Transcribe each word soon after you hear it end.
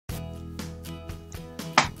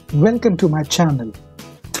Welcome to my channel,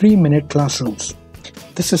 3-Minute Classrooms.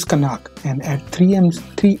 This is Kanak, and at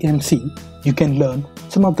 3MC you can learn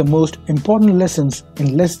some of the most important lessons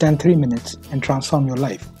in less than 3 minutes and transform your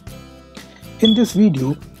life. In this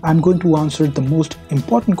video, I'm going to answer the most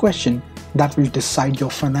important question that will decide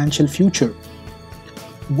your financial future.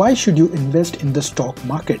 Why should you invest in the stock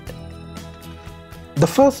market? The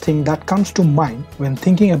first thing that comes to mind when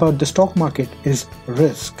thinking about the stock market is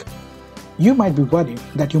risk. You might be worried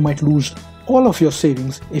that you might lose all of your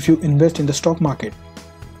savings if you invest in the stock market.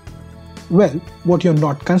 Well, what you're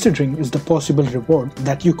not considering is the possible reward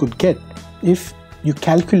that you could get if you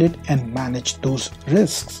calculate and manage those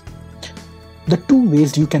risks. The two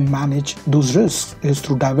ways you can manage those risks is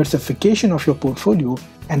through diversification of your portfolio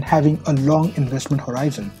and having a long investment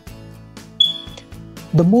horizon.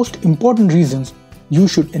 The most important reasons you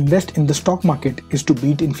should invest in the stock market is to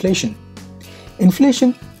beat inflation.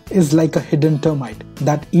 Inflation is like a hidden termite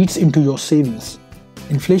that eats into your savings.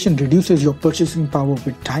 Inflation reduces your purchasing power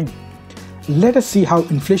with time. Let us see how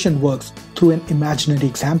inflation works through an imaginary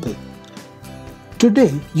example.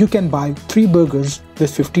 Today, you can buy 3 burgers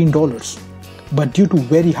with $15, but due to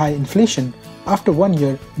very high inflation, after 1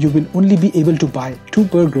 year, you will only be able to buy 2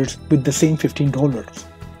 burgers with the same $15.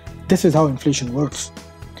 This is how inflation works.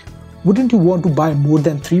 Wouldn't you want to buy more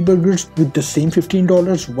than 3 burgers with the same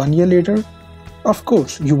 $15 1 year later? Of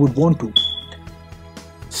course, you would want to.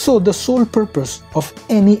 So the sole purpose of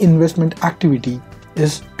any investment activity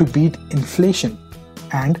is to beat inflation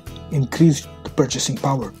and increase the purchasing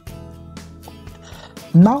power.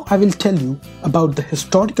 Now I will tell you about the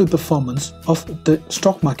historical performance of the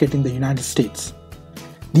stock market in the United States.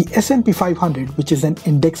 The S&P 500, which is an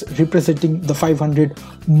index representing the 500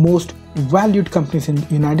 most valued companies in the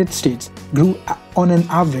United States, grew on an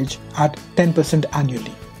average at 10%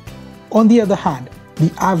 annually. On the other hand,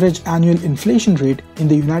 the average annual inflation rate in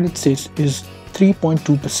the United States is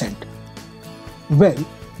 3.2%. Well,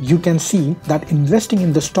 you can see that investing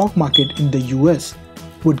in the stock market in the US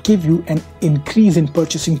would give you an increase in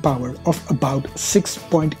purchasing power of about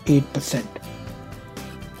 6.8%.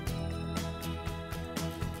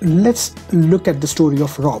 Let's look at the story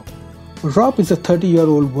of Rob. Rob is a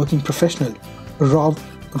 30-year-old working professional. Rob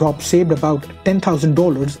saved about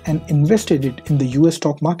 $10,000 and invested it in the US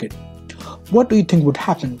stock market. What do you think would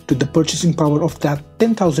happen to the purchasing power of that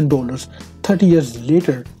 $10,000 30 years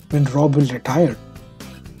later when Rob will retire?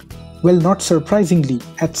 Well, not surprisingly,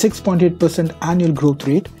 at 6.8% annual growth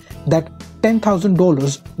rate, that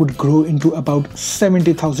 $10,000 would grow into about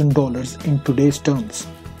 $70,000 in today's terms.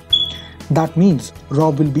 That means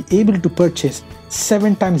Rob will be able to purchase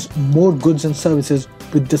 7 times more goods and services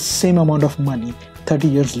with the same amount of money 30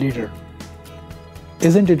 years later.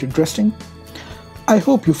 Isn't it interesting? I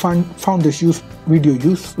hope you found this video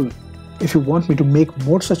useful. If you want me to make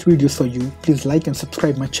more such videos for you, please like and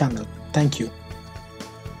subscribe my channel. Thank you.